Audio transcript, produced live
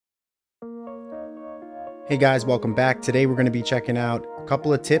Hey guys, welcome back. Today we're going to be checking out a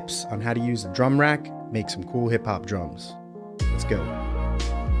couple of tips on how to use a drum rack, make some cool hip hop drums. Let's go.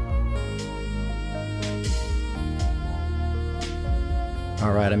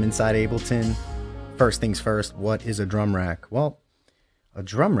 All right, I'm inside Ableton. First things first, what is a drum rack? Well, a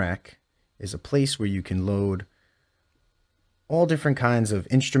drum rack is a place where you can load all different kinds of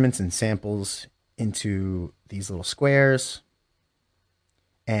instruments and samples into these little squares.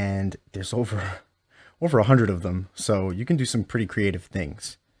 And there's over 100 of them, so you can do some pretty creative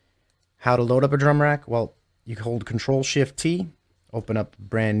things. How to load up a drum rack? Well, you can hold Control-Shift-T, open up a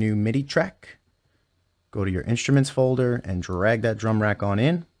brand new MIDI track, go to your instruments folder and drag that drum rack on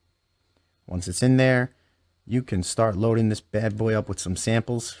in. Once it's in there, you can start loading this bad boy up with some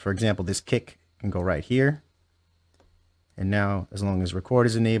samples. For example, this kick can go right here. And now, as long as record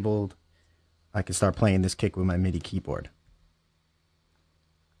is enabled, I can start playing this kick with my MIDI keyboard.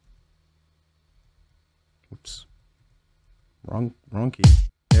 Oops. Wrong key.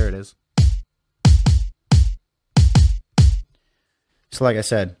 There it is. So like I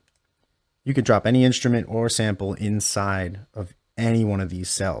said, you could drop any instrument or sample inside of any one of these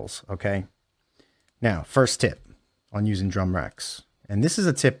cells, okay? Now, first tip on using drum racks. And this is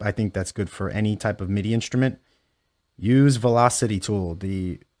a tip I think that's good for any type of MIDI instrument. Use Velocity Tool.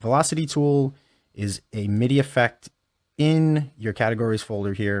 The Velocity Tool is a MIDI effect in your categories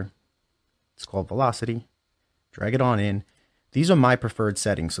folder here. It's called Velocity. Drag it on in. These are my preferred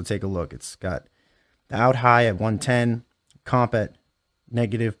settings, so take a look. It's got the out high at 110, comp at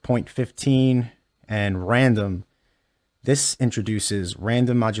 -0.15, and random. This introduces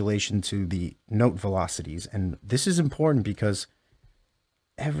random modulation to the note velocities, and this is important because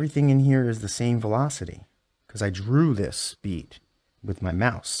everything in here is the same velocity because I drew this beat with my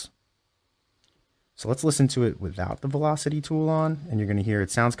mouse. So let's listen to it without the Velocity Tool on, and you're going to hear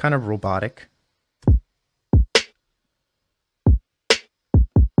it sounds kind of robotic.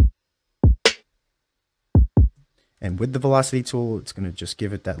 And with the Velocity Tool, it's going to just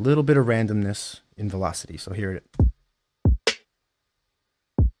give it that little bit of randomness in velocity. So hear it.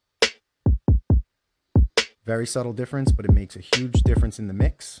 Very subtle difference, but it makes a huge difference in the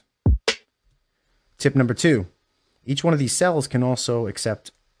mix. Tip number 2. Each one of these cells can also accept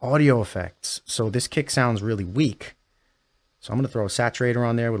audio effects. So this kick sounds really weak. So I'm going to throw a saturator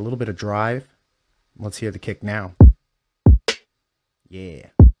on there with a little bit of drive. Let's hear the kick now. Yeah.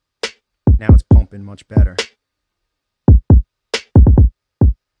 Now it's pumping much better.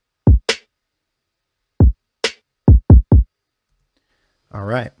 All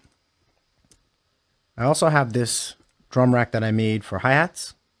right. I also have this drum rack that I made for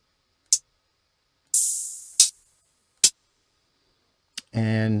hi-hats.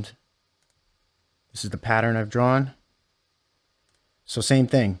 And this is the pattern I've drawn. So same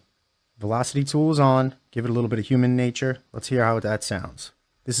thing. Velocity Tool is on. Give it a little bit of human nature. Let's hear how that sounds.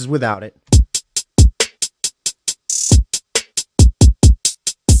 This is without it.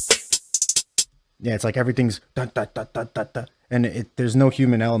 Yeah, it's like everything's dun, dun, dun, dun, dun, dun, and there's no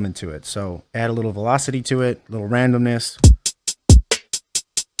human element to it. So add a little velocity to it, a little randomness.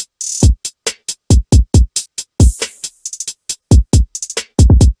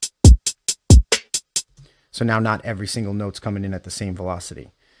 So now not every single note's coming in at the same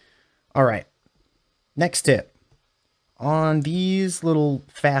velocity. All right, next tip. On these little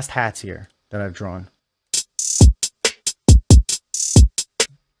fast hats here that I've drawn.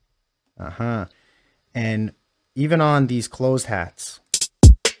 And even on these closed hats,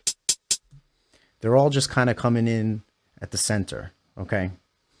 they're all just kind of coming in at the center, okay?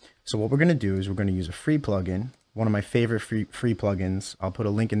 So what we're going to do is we're going to use a free plugin, one of my favorite free plugins. I'll put a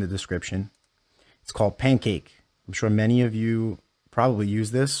link in the description. It's called Pancake. I'm sure many of you probably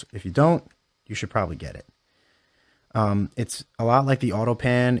use this. If you don't, you should probably get it. It's a lot like the auto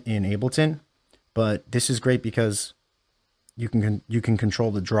pan in Ableton, but this is great because you can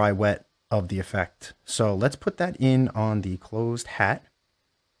control the dry wet of the effect. So let's put that in on the closed hat.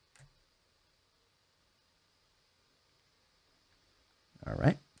 All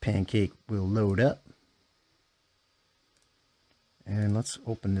right, Pancake will load up. And let's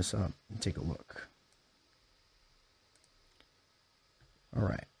open this up and take a look. All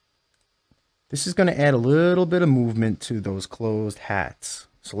right. This is going to add a little bit of movement to those closed hats.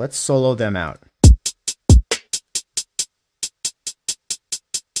 So let's solo them out.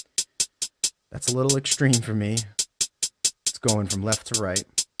 That's a little extreme for me. It's going from left to right.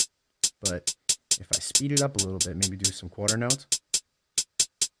 But if I speed it up a little bit, maybe do some quarter notes.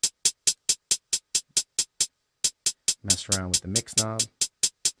 Mess around with the mix knob.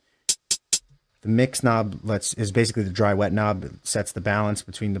 The mix knob is basically the dry wet knob. It sets the balance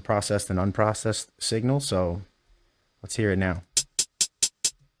between the processed and unprocessed signal. So let's hear it now.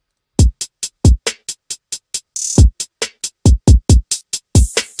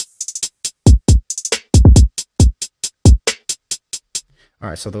 All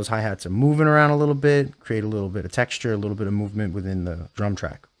right, so those hi-hats are moving around a little bit, create a little bit of texture, a little bit of movement within the drum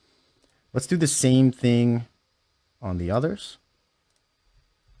track. Let's do the same thing on the others.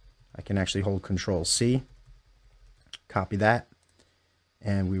 I can actually hold Control C, copy that,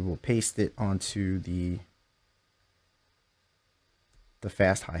 and we will paste it onto the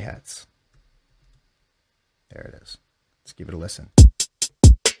fast hi-hats. There it is. Let's give it a listen.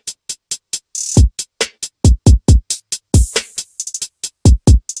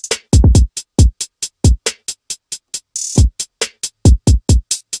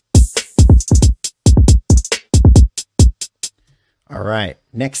 All right,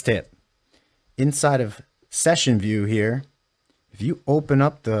 next tip. Inside of Session View here, if you open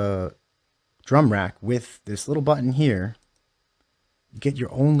up the drum rack with this little button here, you get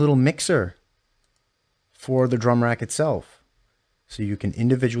your own little mixer for the drum rack itself. So you can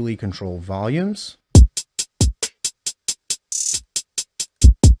individually control volumes.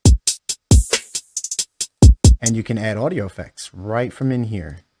 And you can add audio effects right from in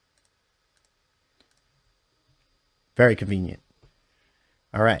here. Very convenient.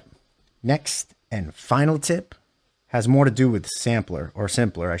 All right, next and final tip has more to do with sampler, or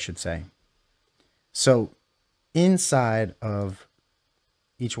simpler, I should say. So inside of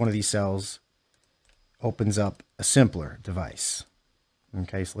each one of these cells opens up a simpler device.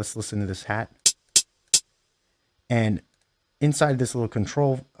 Okay, so let's listen to this hat. And inside this little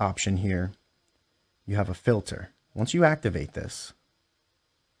control option here, you have a filter. Once you activate this,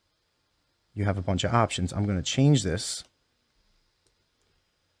 you have a bunch of options. I'm going to change this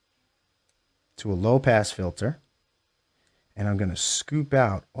to a low pass filter, and I'm going to scoop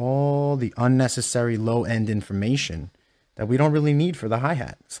out all the unnecessary low end information that we don't really need for the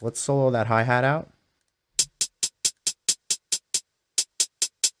hi-hat. So let's solo that hi-hat out.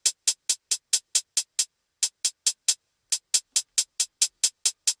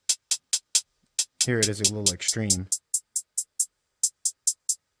 Here it is a little extreme.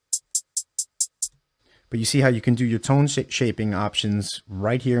 But you see how you can do your tone shaping options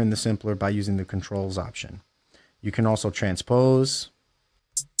right here in the simpler by using the controls option. You can also transpose.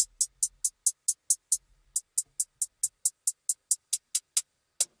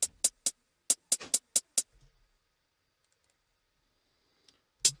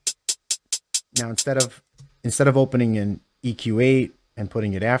 Now instead of opening an EQ8 and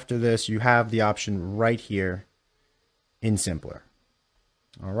putting it after this, you have the option right here in simpler.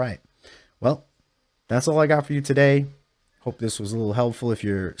 All right. Well, that's all I got for you today. Hope this was a little helpful if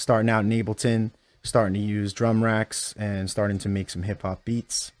you're starting out in Ableton, starting to use drum racks, and starting to make some hip hop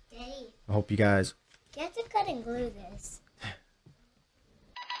beats. Daddy, I hope you guys... You have to cut and glue this.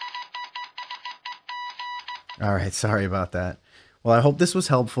 All right, sorry about that. Well, I hope this was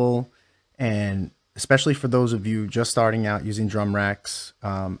helpful, and especially for those of you just starting out using drum racks,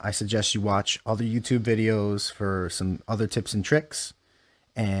 I suggest you watch other YouTube videos for some other tips and tricks.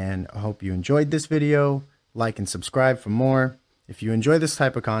 And I hope you enjoyed this video. Like and subscribe for more. If you enjoy this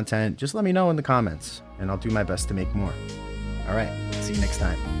type of content, just let me know in the comments, and I'll do my best to make more. All right, see you next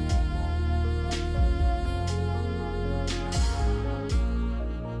time.